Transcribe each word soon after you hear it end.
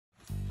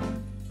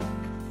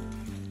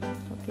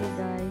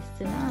guys,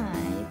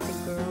 tonight the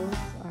girls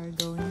are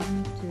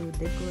going to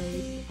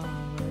decorate our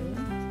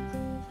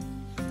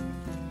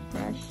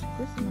fresh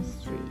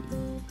Christmas tree.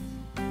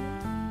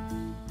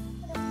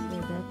 So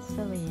that's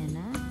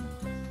Savannah.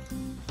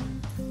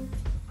 And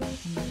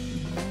that's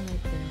Mahala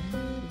right there. So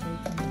they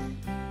can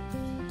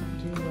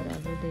do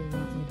whatever they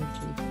want with the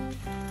tree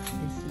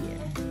this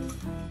year.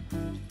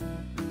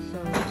 So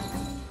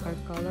our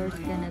color is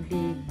gonna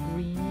be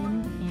green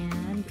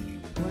and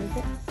what is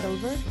it?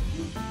 Silver?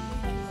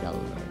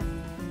 Silver.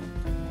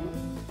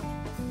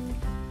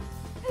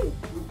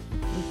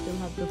 We still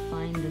have to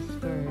find the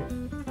skirt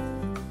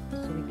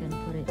so we can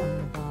put it on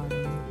the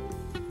bottom.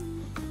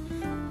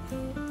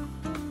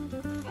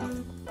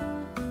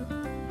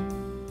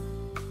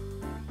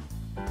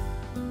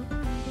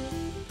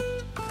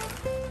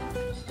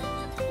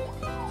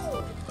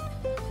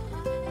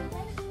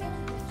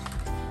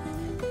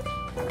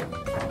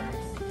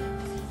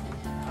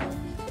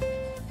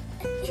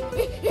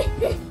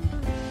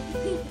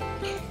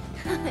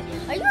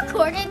 Are you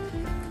recording?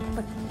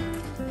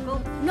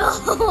 Go.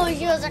 No,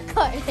 she was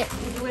recording.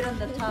 Do it on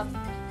the top.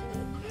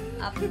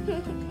 Up.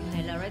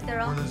 Mahala, right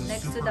there, oh,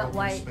 next to that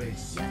white.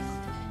 Space. Yes.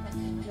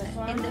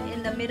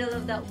 In the middle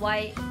of that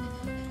white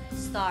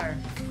star.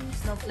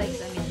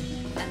 Snowflakes, I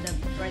mean. And the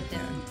right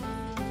there.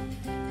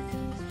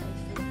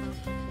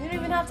 You don't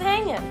even have to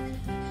hang it.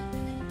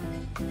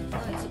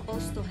 Oh, it's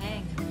supposed to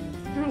hang.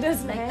 It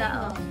doesn't Like hang.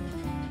 that, oh.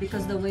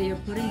 Because the way you're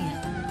putting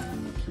it.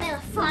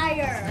 And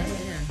fire. Right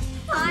there.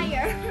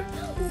 Fire.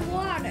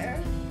 Water.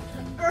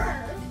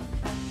 Earth.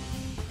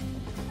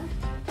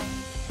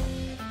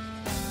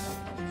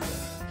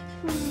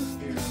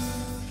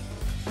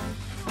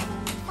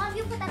 Mom,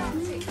 you put that on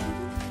the tree.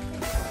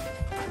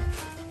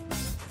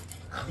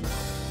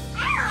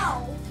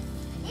 Ow!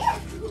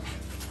 Ew.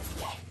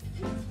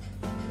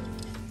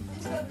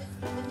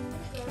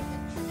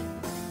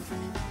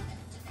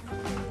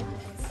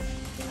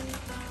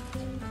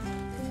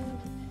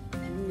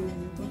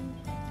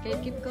 Okay,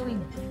 keep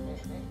going.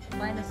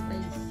 Find a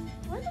space.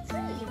 Where are the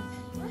trees?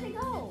 Where'd they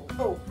go?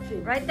 Oh,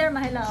 Right there,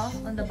 Mahala,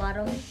 oh, on the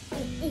bottom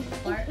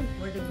part,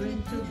 where the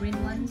two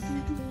green ones.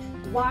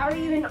 why are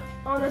you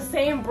on the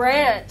same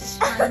branch?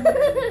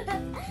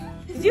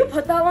 Did you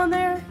put that one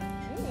there?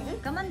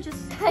 Come on,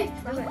 just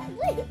Probably.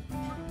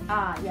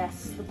 Ah,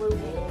 yes, the blue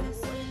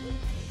ones.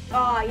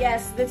 Ah,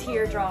 yes, the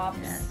teardrops.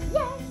 Yes.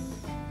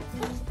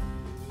 Yes.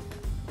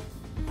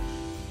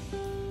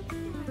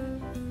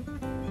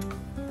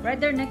 Right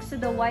there next to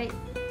the white,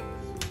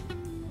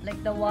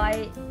 like the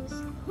white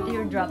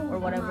teardrop or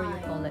whatever you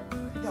call it.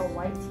 The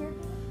white tear?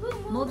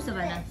 Move,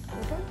 Savannah.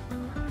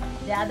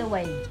 The other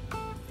way.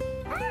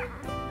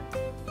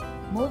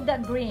 Move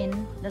that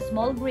green, the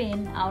small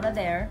green, out of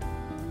there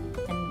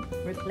and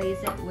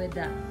replace it with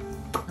the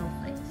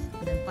snowflakes.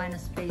 And then find a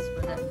space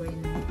for that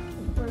green.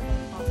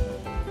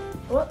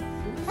 What?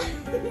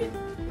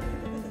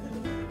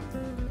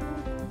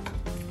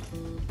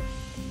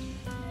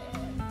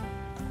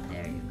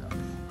 There you go.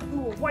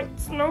 Ooh, white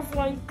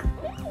snowflake.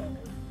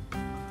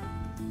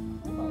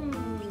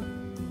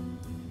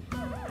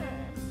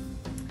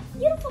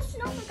 Beautiful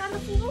snowflake on the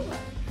floor.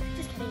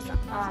 Just kidding, stop.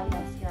 Ah,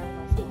 yes, yeah,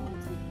 that's the one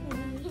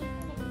too.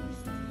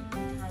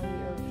 Tiny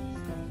early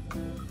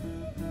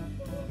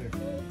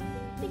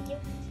Thank you.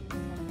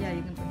 Yeah,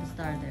 you can put the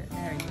star there.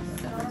 There you go.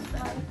 That looks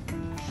better.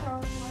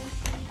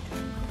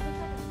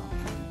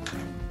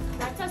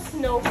 That's a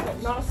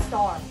snowflake, not a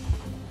star.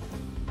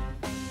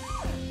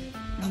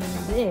 And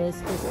then this,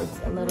 because it's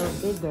a little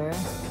bigger.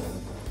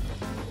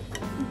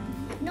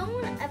 No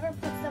one ever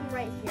puts them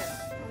right here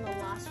on the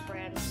last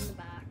branch in the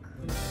back.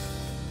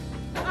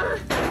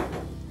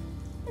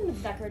 And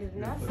it's decorated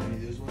enough. Put any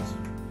of these ones?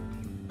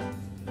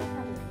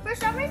 For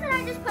some reason,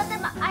 I just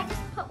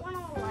put one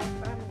on the left,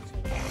 but I'm gonna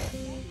change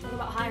it. What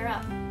about higher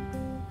up?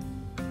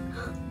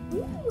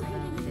 Ooh,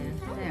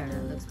 There,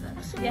 that looks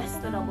better. Yes,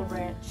 the double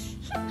branch.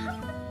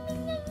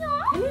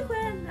 Can you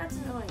quit? That's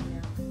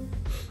annoying now.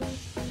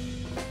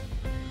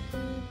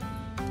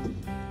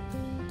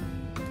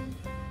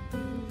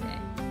 Okay.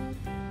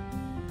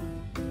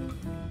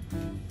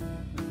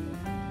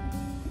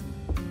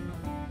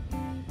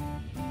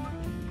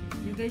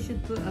 You guys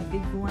should put a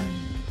big one.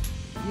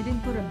 You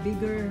didn't put a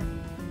bigger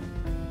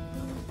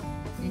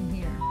in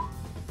here.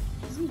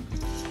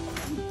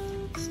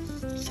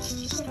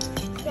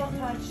 Don't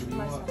touch Do you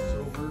want myself.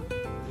 silver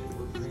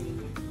or green?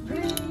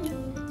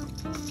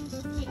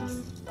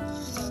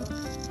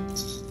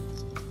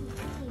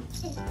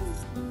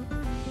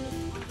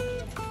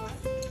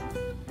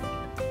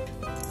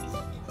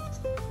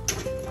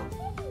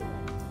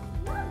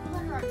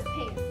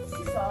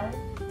 Sorry.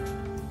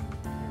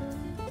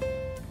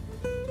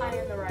 I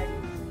am the right.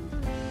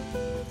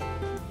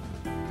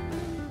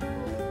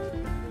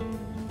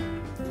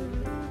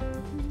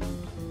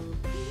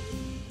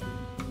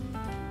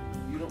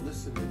 You don't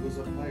listen, it goes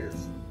up higher.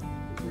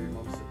 That's where your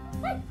mom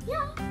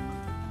said.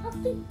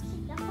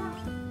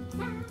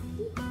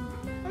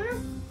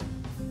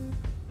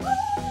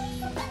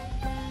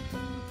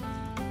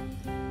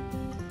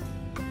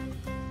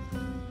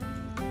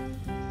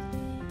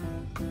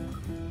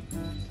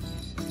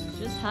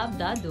 have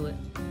Dad do it.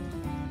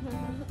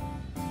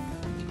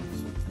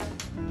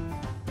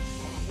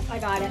 I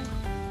got it.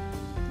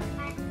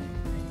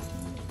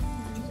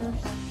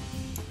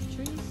 Just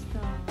tree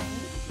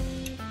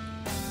stars.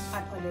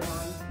 I put it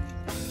on.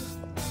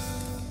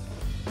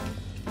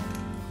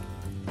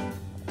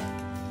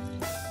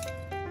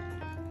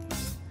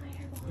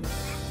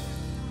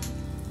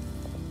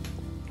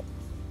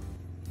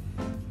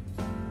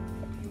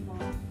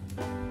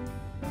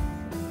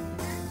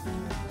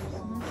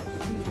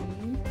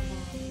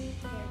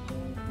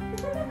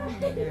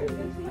 There it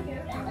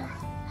is.